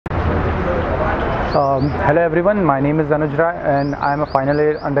Hello everyone, my name is Anuj and I am a final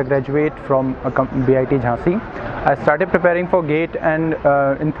year undergraduate from BIT Jhansi. I started preparing for GATE and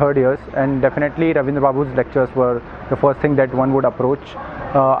in third years, and definitely Ravindrababu's lectures were the first thing that one would approach.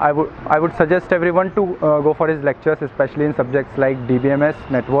 I would suggest everyone to go for his lectures, especially in subjects like DBMS,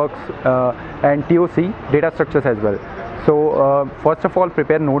 networks, and TOC, data structures as well. So first of all,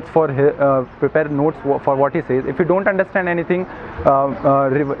 prepare notes for what he says. If you don't understand anything,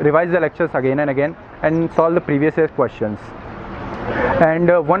 revise the lectures again and again and solve the previous year's questions.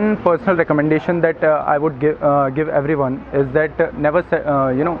 And one personal recommendation that I would give everyone is that never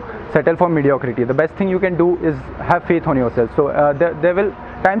settle for mediocrity. The best thing you can do is have faith on yourself. So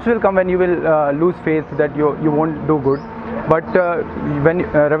times will come when you will lose faith that you won't do good. But when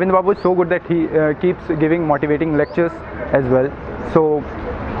Ravindrababu is so good that he keeps giving motivating lectures as well. So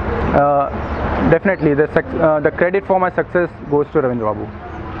definitely the credit for my success goes to Ravindrababu.